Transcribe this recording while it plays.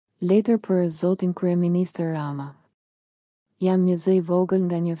Letër për Zotin Kryeministër Rama. Jam një zë i vogël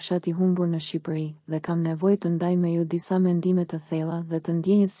nga një fshat i humbur në Shqipëri dhe kam nevojë të ndaj me ju disa mendime të thella dhe të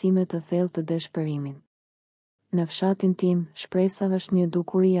ndjenjësime të thellë të dëshpërimin. Në fshatin tim, shpresa është një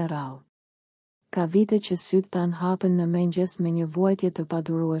dukuri e rrallë. Ka vite që sytë tanë hapen në mëngjes me një vuajtje të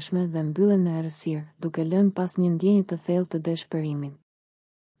padurueshme dhe mbyllen në errësirë, duke lënë pas një ndjenjë të thellë të dëshpërimin.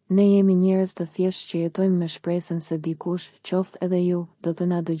 Ne jemi njerëz të thjeshtë që jetojmë me shpresën se dikush, qoftë edhe ju, do të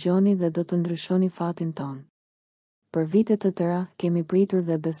na dëgjoni dhe do të ndryshoni fatin ton. Për vite të tëra, kemi pritur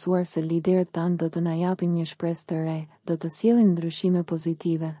dhe besuar se liderët tanë do të na japin një shpresë të re, do të sjellin ndryshime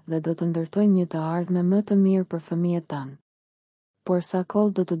pozitive dhe do të ndërtojnë një të ardhme më të mirë për fëmijët tanë. Por sa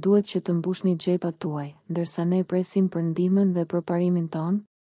kohë do të duhet që të mbushni xhepat tuaj, ndërsa ne presim për ndihmën dhe përparimin ton?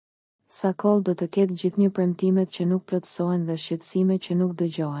 Sa kohë do të ketë gjithnjë premtimet që nuk plotësohen dhe shqetësime që nuk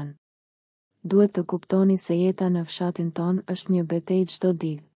dëgjohen. Duhet të kuptoni se jeta në fshatin ton është një betejë çdo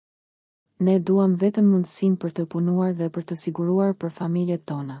ditë. Ne duam vetëm mundësinë për të punuar dhe për të siguruar për familjet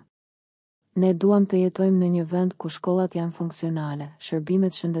tona. Ne duam të jetojmë në një vend ku shkollat janë funksionale,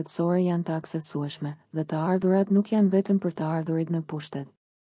 shërbimet shëndetësore janë të aksesueshme dhe të ardhurat nuk janë vetëm për të ardhurit në pushtet.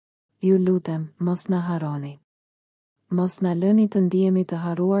 Ju lutem, mos na harroni. Mos na lëni të ndihemi të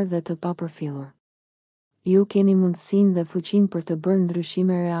harruar dhe të papërfillur. Ju keni mundësinë dhe fuqinë për të bërë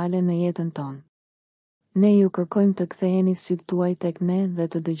ndryshime reale në jetën tonë. Ne ju kërkojmë të ktheheni sytë tuaj tek ne dhe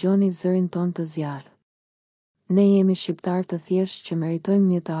të dëgjoni zërin ton të zjarrt. Ne jemi shqiptar të thjeshtë që meritojmë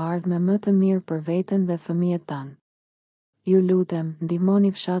një të ardhme më të mirë për veten dhe fëmijët tanë. Ju lutem,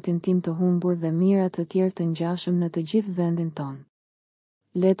 ndihmoni fshatin tim të humbur dhe mira të tjerë të ngjashëm në të gjithë vendin tonë.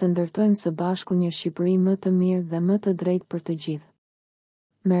 Le të ndërtojmë së bashku një Shqipëri më të mirë dhe më të drejtë për të gjithë.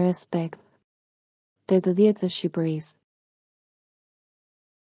 Me respekt. 80 e Shqipërisë.